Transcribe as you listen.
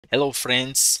Hello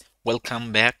friends,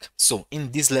 welcome back. So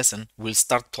in this lesson, we'll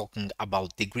start talking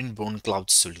about the Greenbone Cloud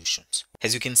solutions.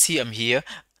 As you can see, I'm here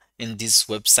in this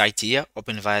website here,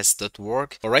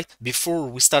 openvas.org. All right, before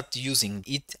we start using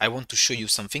it, I want to show you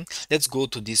something. Let's go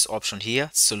to this option here,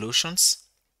 solutions.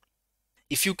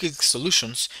 If you click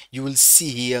solutions, you will see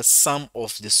here some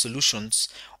of the solutions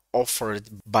offered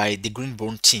by the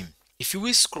Greenbone team. If you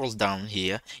will scroll down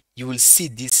here, you will see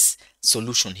this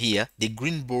solution here, the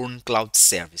Greenbone Cloud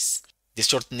Service. The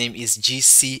short name is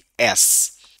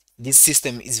GCS. This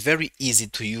system is very easy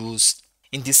to use.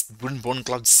 In this Greenbone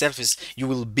Cloud Service, you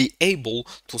will be able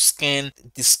to scan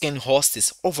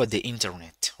hosts over the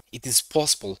internet. It is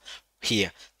possible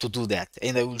here to do that,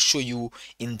 and I will show you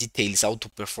in details how to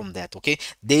perform that. Okay,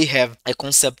 they have a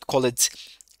concept called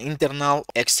internal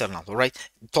external. All right,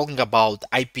 talking about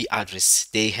IP address,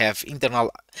 they have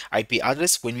internal IP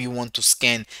address when we want to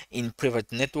scan in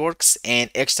private networks, and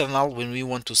external when we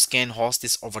want to scan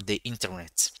hosts over the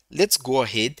internet. Let's go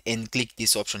ahead and click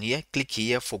this option here. Click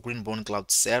here for Greenbone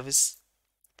Cloud Service.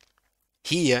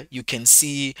 Here you can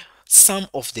see some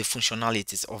of the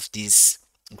functionalities of these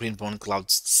Greenbone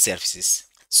Cloud services.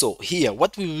 So here,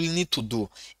 what we will need to do,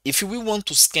 if we want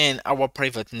to scan our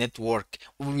private network,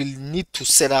 we will need to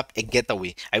set up a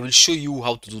gateway. I will show you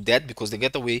how to do that because the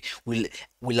gateway will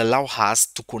allow us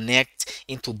to connect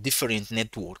into different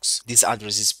networks. This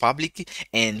address is public,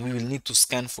 and we will need to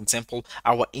scan, for example,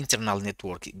 our internal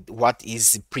network, what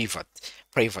is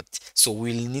private. So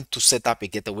we'll need to set up a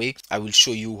gateway. I will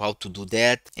show you how to do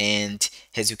that. And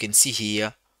as you can see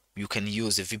here, you can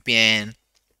use a VPN.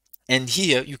 And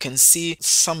here you can see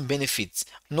some benefits: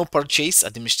 no purchase,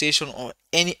 administration, or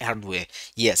any hardware.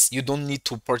 Yes, you don't need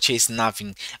to purchase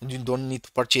nothing. You don't need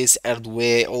to purchase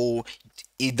hardware or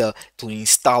either to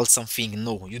install something.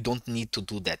 No, you don't need to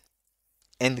do that.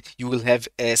 And you will have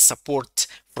a support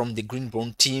from the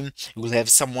Greenbone team. You will have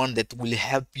someone that will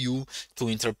help you to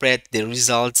interpret the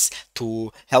results,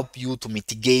 to help you to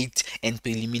mitigate and to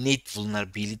eliminate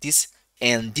vulnerabilities.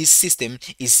 And this system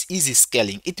is easy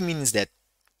scaling. It means that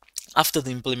after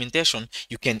the implementation,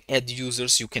 you can add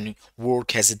users, you can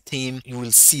work as a team. You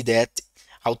will see that,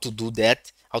 how to do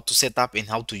that, how to set up and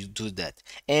how to do that.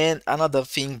 And another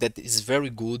thing that is very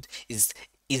good is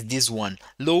this one,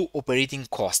 low operating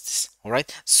costs. All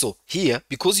right, so here,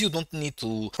 because you don't need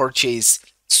to purchase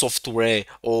software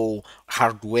or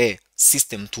hardware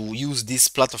system to use this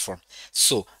platform,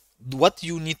 so what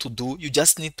you need to do, you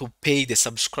just need to pay the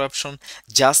subscription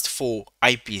just for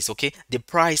IPs. Okay, the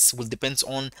price will depend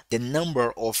on the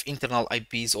number of internal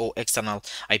IPs or external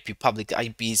IP, public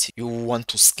IPs you want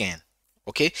to scan.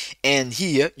 Okay, and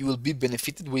here you will be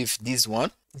benefited with this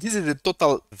one. This is the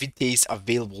total VTAs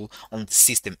available on the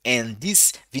system, and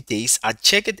these VTAs are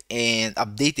checked and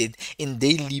updated in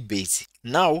daily basis.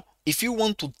 Now, if you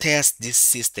want to test this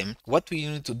system, what we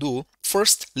need to do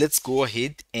first, let's go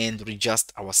ahead and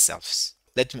readjust ourselves.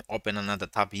 Let me open another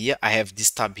tab here. I have this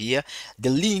tab here.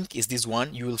 The link is this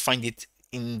one. You will find it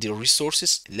in the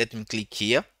resources. Let me click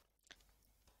here.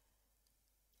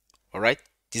 All right,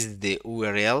 this is the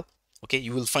URL. Okay,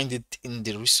 you will find it in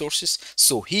the resources.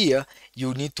 So here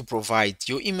you need to provide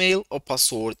your email or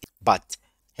password, but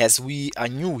as we are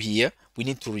new here, we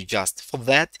need to readjust. For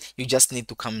that, you just need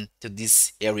to come to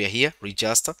this area here,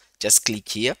 register. Just click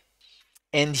here,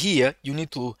 and here you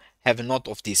need to have a note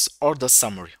of this order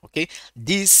summary. Okay,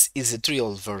 this is a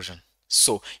trial version,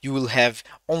 so you will have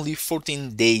only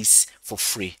 14 days for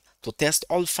free to test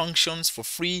all functions for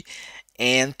free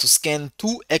and to scan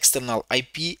 2 external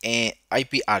IP and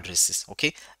IP addresses.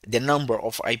 Okay, the number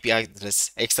of IP address,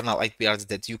 external IP address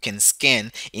that you can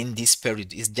scan in this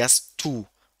period is just 2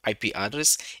 IP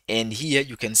address, and here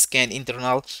you can scan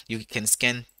internal, you can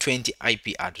scan 20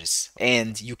 IP address,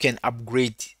 and you can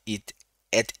upgrade it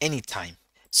at any time.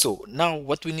 So now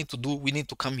what we need to do, we need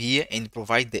to come here and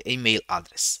provide the email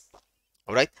address.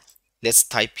 All right, let's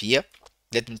type here.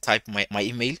 Let me type my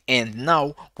email, and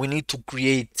now we need to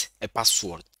create a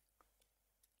password,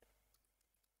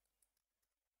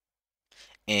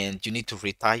 and you need to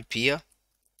retype here.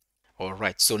 All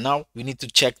right, so now we need to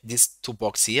check these 2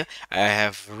 boxes here. I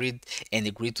have read and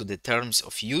agreed to the terms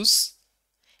of use,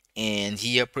 and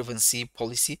here privacy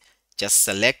policy, just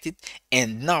select it,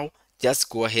 and now just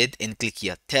go ahead and click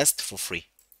here, test for free.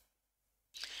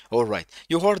 All right,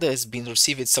 your order has been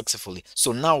received successfully.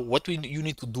 So now what you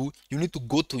need to do, you need to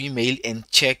go to email and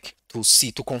check to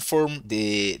see, to confirm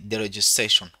the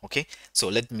registration. Okay, so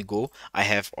let me go. I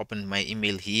have opened my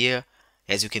email here.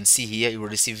 As you can see here, you will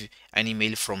receive an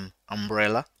email from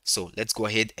Umbrella. So let's go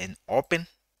ahead and open,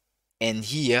 and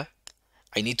here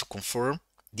I need to confirm.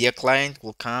 Dear client,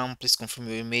 welcome, please confirm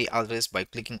your email address by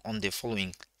clicking on the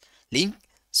following link.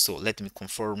 So let me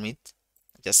confirm it.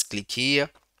 Just click here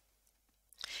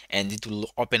and it will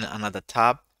open another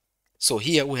tab. So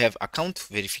here we have account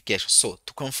verification. So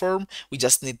to confirm, we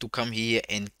just need to come here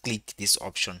and click this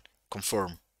option,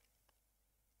 confirm.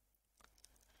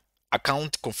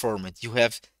 Account confirmed. You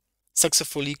have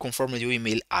successfully confirmed your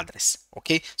email address.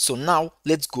 Okay, so now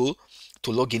let's go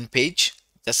to login page.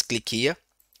 Just click here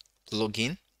to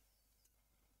login.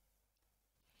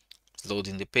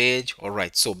 Loading the page. All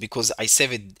right, so because I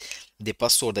saved the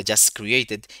password I just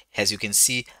created, as you can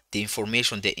see, the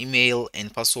information, the email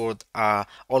and password are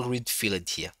already filled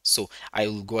here. So I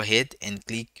will go ahead and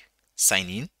click sign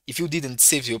in. If you didn't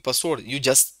save your password, you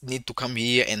just need to come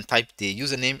here and type the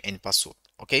username and password.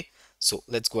 Okay, so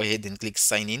let's go ahead and click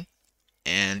sign in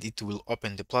and it will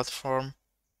open the platform.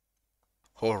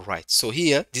 All right, so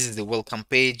here this is the welcome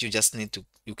page. You just need to,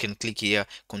 you can click here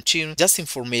continue, just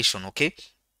information, okay,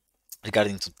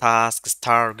 regarding to tasks,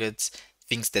 targets,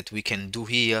 things that we can do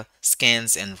here,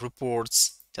 scans and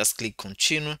reports. Just click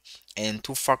continue, and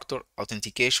two-factor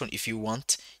authentication, if you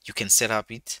want, you can set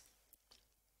up it.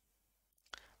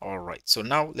 All right, so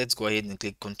now let's go ahead and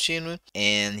click continue,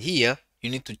 and here you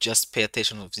need to just pay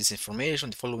attention of this information.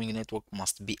 The following network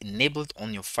must be enabled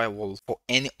on your firewall for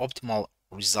any optimal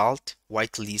result,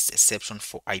 whitelist exception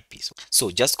for IPs.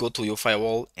 So just go to your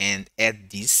firewall and add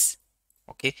this.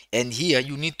 Okay, and here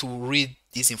you need to read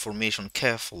this information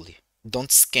carefully.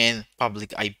 Don't scan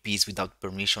public IPs without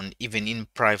permission, even in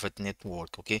private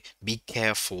network. Okay, be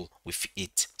careful with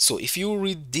it. So if you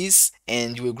read this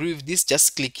and you agree with this,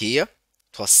 just click here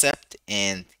to accept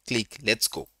and click let's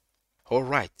go. All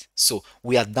right, so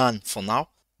we are done for now.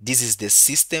 This is the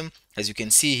system. As you can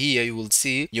see here, you will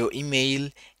see your email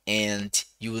and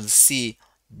you will see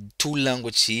two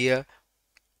language here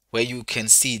where you can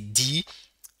see D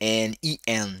and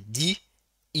EN. D,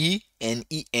 E, and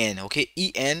EN. Okay,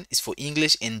 EN is for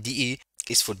English and DE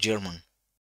is for German.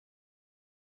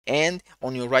 And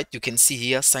on your right, you can see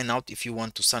here sign out if you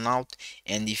want to sign out,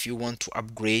 and if you want to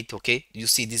upgrade. Okay, you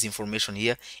see this information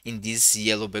here in this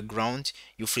yellow background.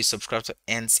 Your free subscription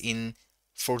ends in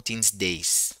 14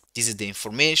 days. This is the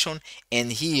information,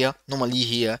 and here normally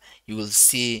here you will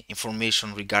see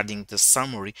information regarding the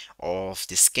summary of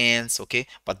the scans. Okay,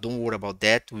 but don't worry about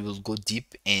that, we will go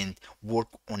deep and work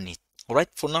on it. All right,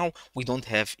 for now we don't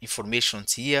have information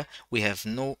here. We have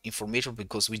no information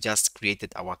because we just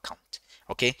created our account.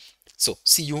 Okay, so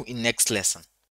see you in next lesson.